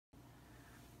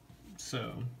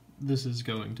So this is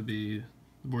going to be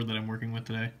the board that I'm working with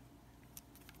today.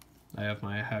 I have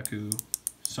my Haku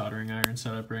soldering iron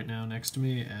set up right now next to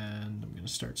me, and I'm going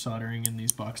to start soldering in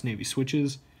these box navy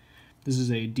switches. This is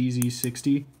a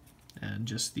DZ60 and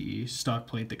just the stock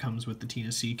plate that comes with the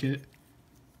Tina C kit.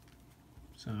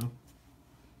 So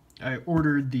I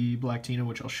ordered the black Tina,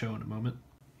 which I'll show in a moment.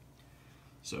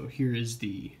 So here is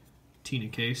the Tina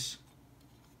case.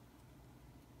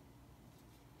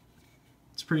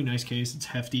 It's a pretty nice case. It's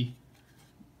hefty.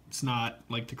 It's not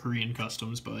like the Korean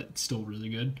customs, but it's still really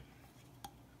good.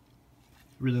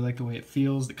 Really like the way it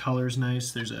feels. The color's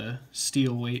nice. There's a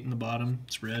steel weight in the bottom.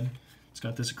 It's red. It's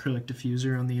got this acrylic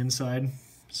diffuser on the inside,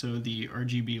 so the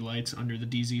RGB lights under the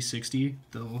DZ60,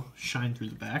 they'll shine through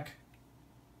the back.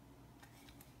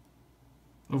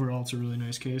 Overall, it's a really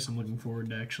nice case. I'm looking forward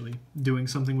to actually doing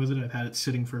something with it. I've had it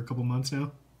sitting for a couple months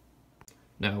now.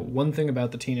 Now, one thing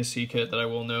about the Tina C kit that I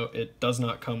will note, it does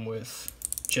not come with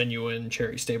genuine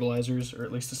cherry stabilizers, or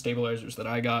at least the stabilizers that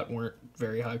I got weren't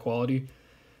very high quality.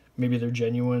 Maybe they're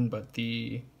genuine, but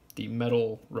the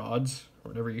metal rods, or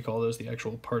whatever you call those, the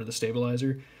actual part of the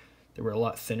stabilizer, they were a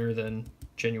lot thinner than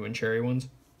genuine cherry ones.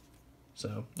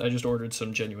 So I just ordered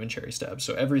some genuine cherry stabs.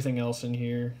 So everything else in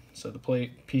here, so the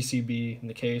plate, PCB, and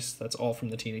the case, that's all from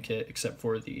the Tina kit except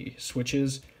for the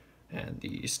switches and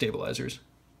the stabilizers.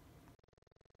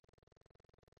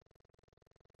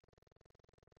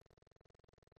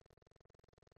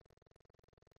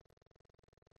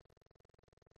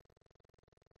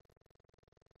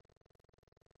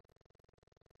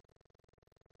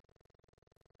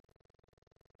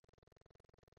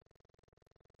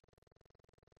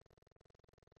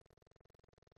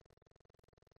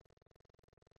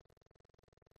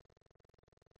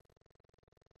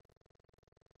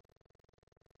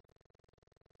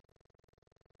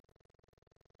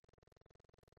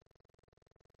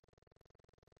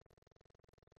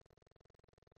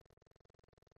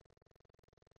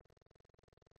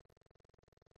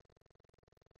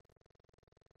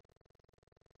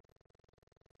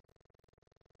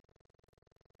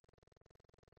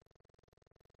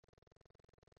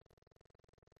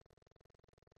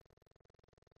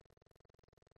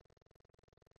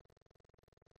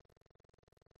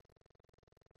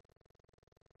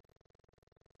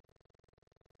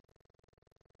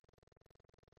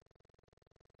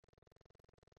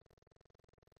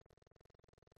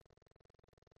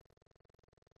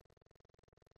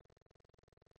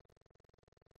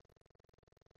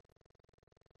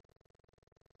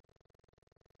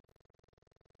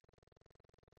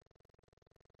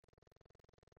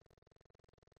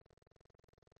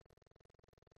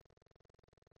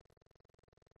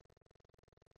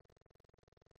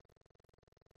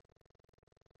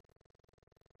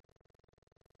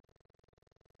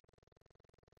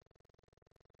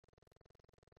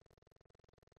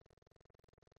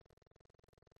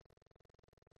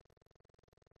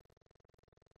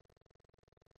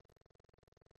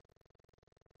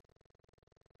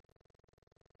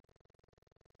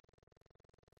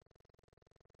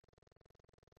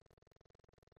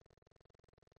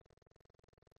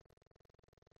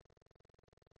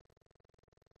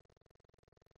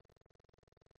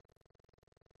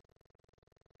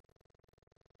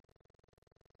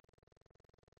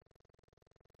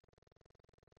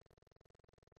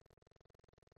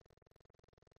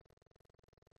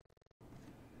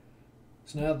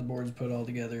 So now that the board's put all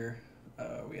together,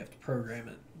 we have to program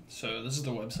it. So this is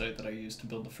the website that I use to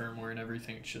build the firmware and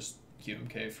everything. It's just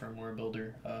QMK Firmware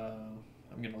Builder.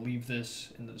 I'm going to leave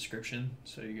this in the description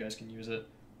so you guys can use it.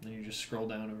 And then you just scroll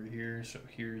down over here. So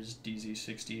here's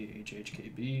DZ60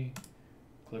 HHKB.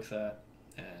 Click that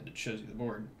and it shows you the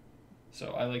board.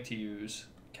 So I like to use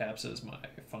caps as my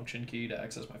function key to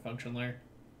access my function layer.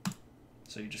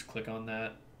 So you just click on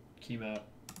that, key map,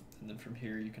 and then from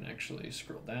here you can actually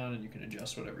scroll down and you can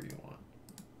adjust whatever you want.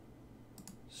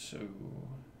 So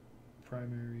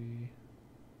primary,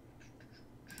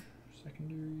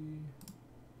 secondary,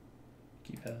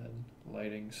 keypad,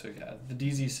 lighting. So yeah, the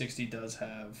DZ60 does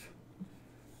have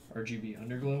RGB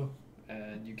underglow,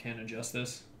 and you can adjust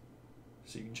this.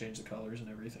 So you can change the colors and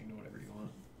everything to whatever you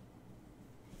want.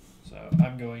 So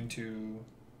I'm going to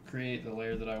create the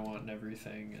layer that I want and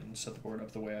everything and set the board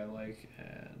up the way I like,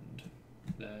 and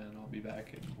then I'll be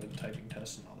back with the typing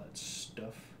test and all that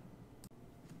stuff.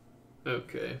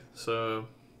 Okay, so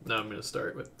now I'm going to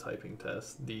start with the typing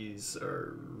test. These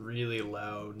are really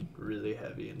loud, really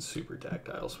heavy, and super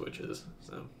tactile switches.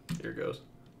 So here goes.